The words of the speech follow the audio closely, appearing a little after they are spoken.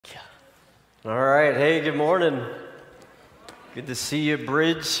All right. Hey, good morning. Good to see you,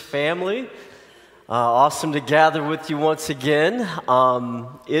 Bridge family. Awesome to gather with you once again.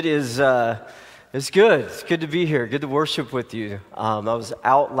 It's good. It's good to be here. Good to worship with you. I was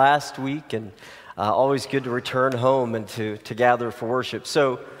out last week, and always good to return home and to gather for worship.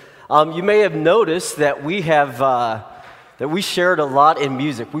 So, you may have noticed that we shared a lot in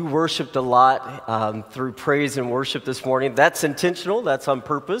music. We worshiped a lot through praise and worship this morning. That's intentional. That's on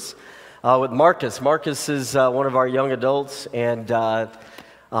purpose. With Marcus. Marcus is one of our young adults and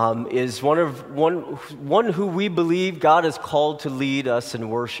is one who we believe God has called to lead us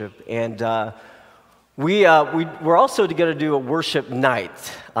in worship. And we're also going to do a worship night,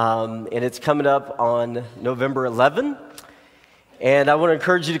 and it's coming up on November 11. And I want to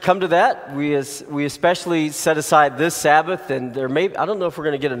encourage you to come to that. We especially set aside this Sabbath, and I don't know if we're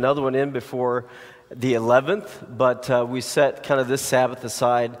going to get another one in before the 11th, but we set kind of this Sabbath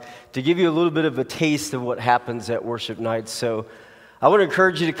aside to give you a little bit of a taste of what happens at worship nights. So I want to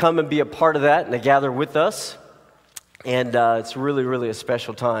encourage you to come and be a part of that and to gather with us. And it's really, really a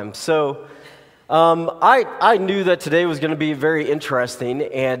special time. So I knew that today was going to be very interesting,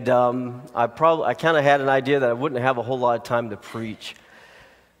 and I kind of had an idea that I wouldn't have a whole lot of time to preach.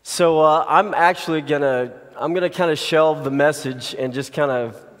 So I'm gonna kind of shelve the message and just kind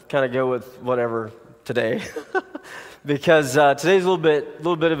of go with whatever today, because today's a little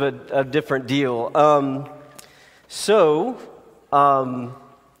bit of a different deal.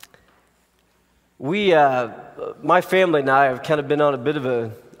 My family and I have kind of been on a bit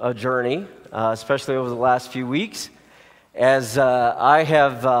of a journey, especially over the last few weeks, as I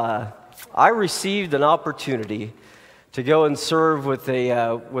received an opportunity to go and serve with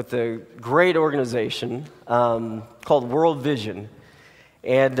a great organization called World Vision.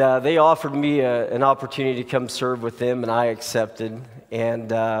 And they offered me an opportunity to come serve with them, and I accepted.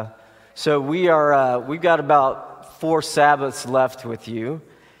 And so we've got about 4 Sabbaths left with you.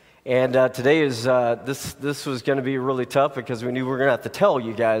 And today is this was going to be really tough because we knew we were going to have to tell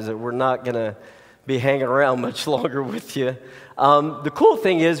you guys that we're not going to be hanging around much longer with you. The cool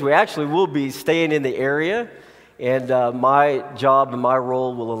thing is we actually will be staying in the area, and my job and my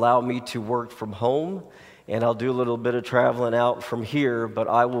role will allow me to work from home. And I'll do a little bit of traveling out from here, but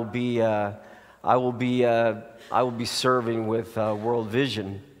I will be serving with World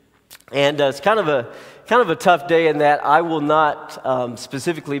Vision, and it's kind of a tough day in that I will not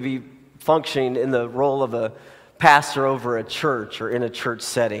specifically be functioning in the role of a pastor over a church or in a church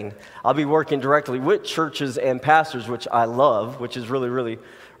setting. I'll be working directly with churches and pastors, which I love, which is really, really,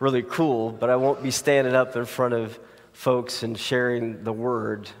 really cool. But I won't be standing up in front of folks and sharing the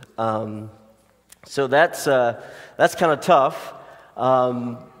word. So that's kind of tough,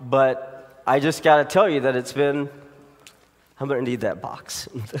 but I just got to tell you that I'm going to need that box.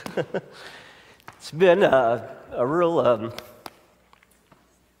 It's been a real, I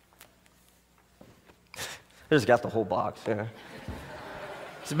just got the whole box, yeah.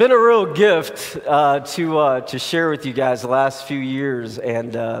 It's been a real gift to share with you guys the last few years,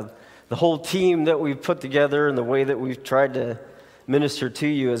 and the whole team that we've put together and the way that we've tried to minister to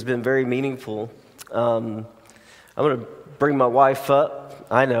you has been very meaningful. I'm going to bring my wife up.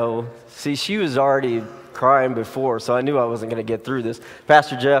 I know. See, she was already crying before, so I knew I wasn't going to get through this.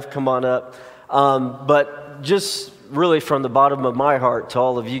 Pastor Jeff, come on up. But just really from the bottom of my heart to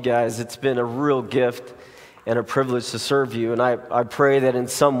all of you guys, it's been a real gift and a privilege to serve you. And I pray that in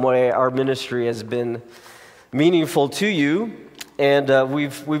some way our ministry has been meaningful to you. And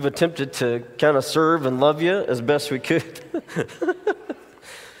we've attempted to kind of serve and love you as best we could.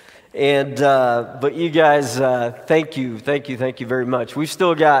 And but you guys, thank you very much. We've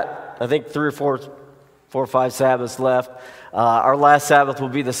still got, I think, 3 or 5 Sabbaths left. Our last Sabbath will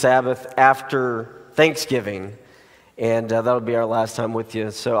be the Sabbath after Thanksgiving, and that'll be our last time with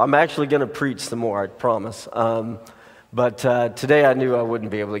you. So I'm actually going to preach some more, I promise. But today I knew I wouldn't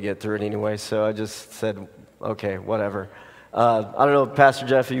be able to get through it anyway, so I just said, okay, whatever. I don't know, Pastor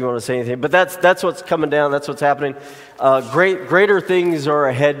Jeff, if you want to say anything, but that's what's coming down. That's what's happening. Greater things are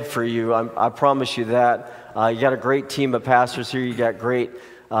ahead for you. I promise you that. You got a great team of pastors here. You got great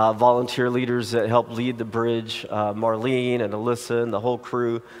volunteer leaders that help lead the bridge. Marlene and Alyssa and the whole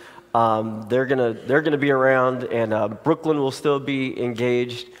crew. They're gonna be around, and Brooklyn will still be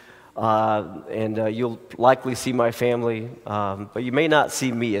engaged. And you'll likely see my family, but you may not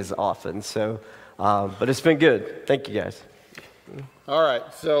see me as often. So, but it's been good. Thank you, guys. All right,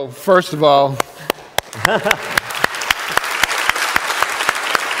 so first of all,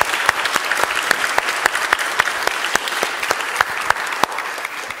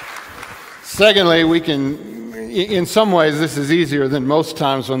 secondly, we can in some ways, this is easier than most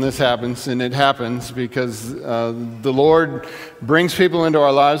times when this happens, and it happens because the Lord brings people into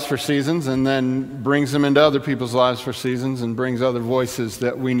our lives for seasons and then brings them into other people's lives for seasons and brings other voices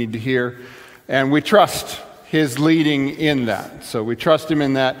that we need to hear. And we trust His leading in that. So we trust Him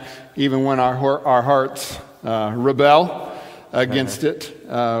in that even when our hearts rebel against it.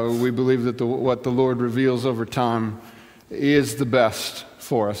 We believe that what the Lord reveals over time is the best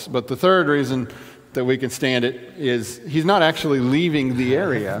for us. But the third reason that we can stand it is He's not actually leaving the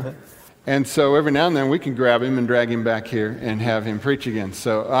area. And so every now and then we can grab Him and drag Him back here and have Him preach again.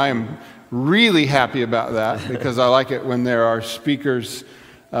 So I am really happy about that because I like it when there are speakers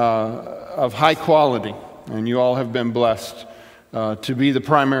of high quality. And you all have been blessed to be the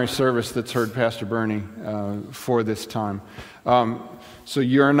primary service that's heard Pastor Bernie for this time. So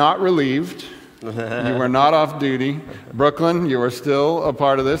you're not relieved. You are not off duty. Brooklyn, you are still a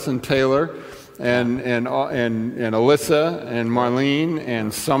part of this, and Taylor, and Alyssa, and Marlene,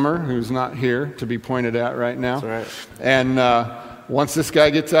 and Summer, who's not here to be pointed at right now. That's right. And once this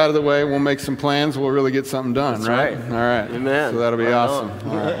guy gets out of the way, we'll make some plans. We'll really get something done, That's right? right. All right. Amen. So that'll be right awesome. On.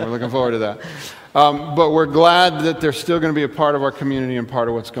 All right. We're looking forward to that. But we're glad that they're still going to be a part of our community and part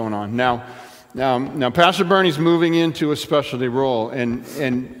of what's going on. Now, Pastor Bernie's moving into a specialty role, and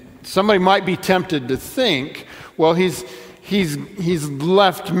somebody might be tempted to think, well, he's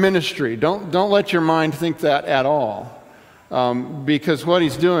left ministry. Don't let your mind think that at all, because what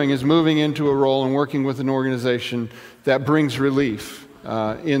he's doing is moving into a role and working with an organization that brings relief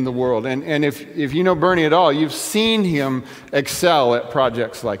in the world. And if you know Bernie at all, you've seen him excel at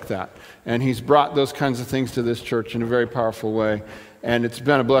projects like that. And he's brought those kinds of things to this church in a very powerful way. And it's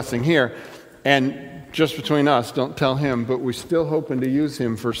been a blessing here. And just between us, don't tell him, but we're still hoping to use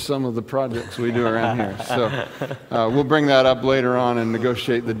him for some of the projects we do around here. So we'll bring that up later on and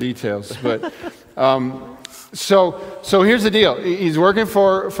negotiate the details. But so here's the deal. He's working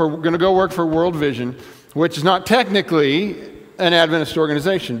going to go work for World Vision, which is not technically an Adventist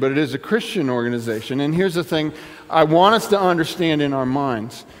organization, but it is a Christian organization. And here's the thing I want us to understand in our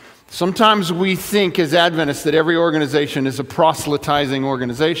minds. Sometimes we think as Adventists that every organization is a proselytizing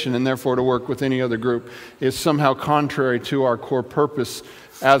organization, and therefore to work with any other group is somehow contrary to our core purpose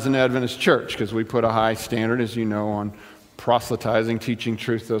as an Adventist church, because we put a high standard, as you know, on proselytizing, teaching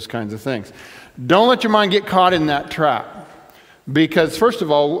truth, those kinds of things. Don't let your mind get caught in that trap, because first of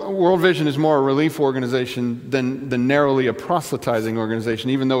all, World Vision is more a relief organization than narrowly a proselytizing organization,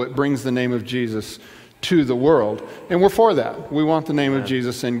 even though it brings the name of Jesus to the world. And we're for that. We want the name of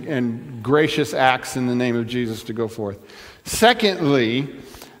Jesus and gracious acts in the name of Jesus to go forth. Secondly,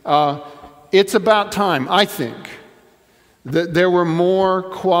 it's about time, I think, that there were more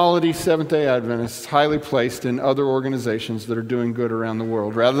quality Seventh-day Adventists highly placed in other organizations that are doing good around the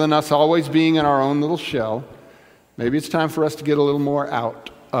world. Rather than us always being in our own little shell, maybe it's time for us to get a little more out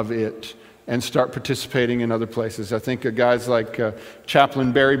of it and start participating in other places. I think of guys like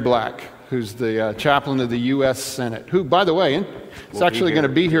Chaplain Barry Black, who's the chaplain of the U.S. Senate, who, by the way, is actually going to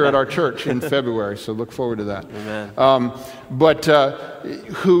be here at our church in February, so look forward to that. Amen. But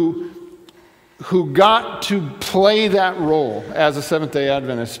who got to play that role as a Seventh-day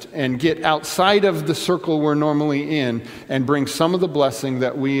Adventist and get outside of the circle we're normally in and bring some of the blessing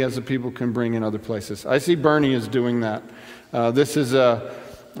that we as a people can bring in other places. I see Bernie is doing that. This is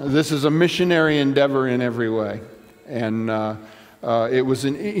a missionary endeavor in every way. And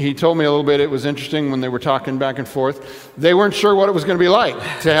he told me a little bit, it was interesting when they were talking back and forth. They weren't sure what it was going to be like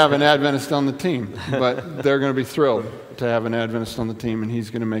to have an Adventist on the team, but they're going to be thrilled to have an Adventist on the team, and he's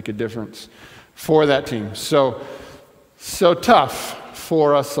going to make a difference for that team. So tough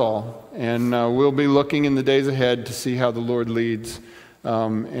for us all, and we'll be looking in the days ahead to see how the Lord leads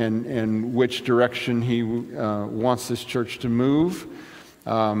and which direction He wants this church to move.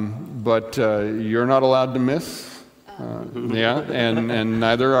 But you're not allowed to miss. And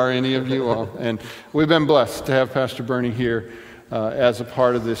neither are any of you all. And we've been blessed to have Pastor Bernie here as a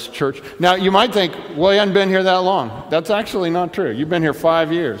part of this church. Now, you might think, well, he hasn't been here that long. That's actually not true. You've been here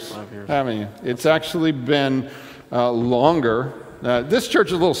 5 years, haven't you? It's actually been longer. This church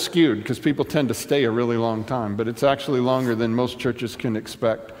is a little skewed because people tend to stay a really long time, but it's actually longer than most churches can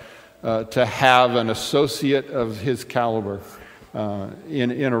expect to have an associate of his caliber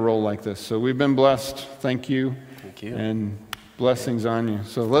in a role like this. So we've been blessed. Thank you. Thank you. And blessings on you.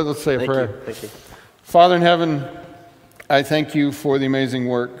 So let's say a Thank prayer. you. Thank you. Father in heaven, I thank you for the amazing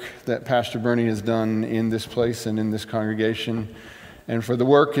work that Pastor Bernie has done in this place and in this congregation, and for the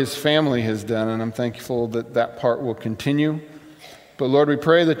work his family has done, and I'm thankful that that part will continue. But Lord, we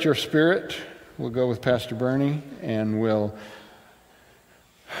pray that your Spirit will go with Pastor Bernie and will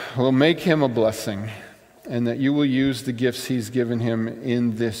make him a blessing and that you will use the gifts he's given him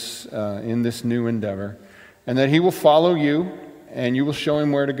in this new endeavor, and that he will follow you, and you will show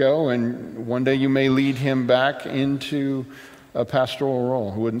him where to go, and one day you may lead him back into a pastoral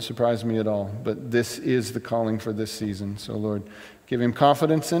role. It wouldn't surprise me at all, but this is the calling for this season. So Lord, give him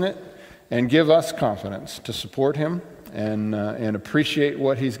confidence in it, and give us confidence to support him and appreciate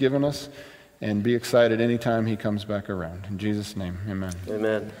what he's given us, and be excited anytime he comes back around. In Jesus' name, amen.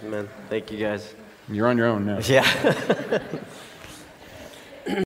 Amen. Amen. Thank you, guys. You're on your own now. Yeah.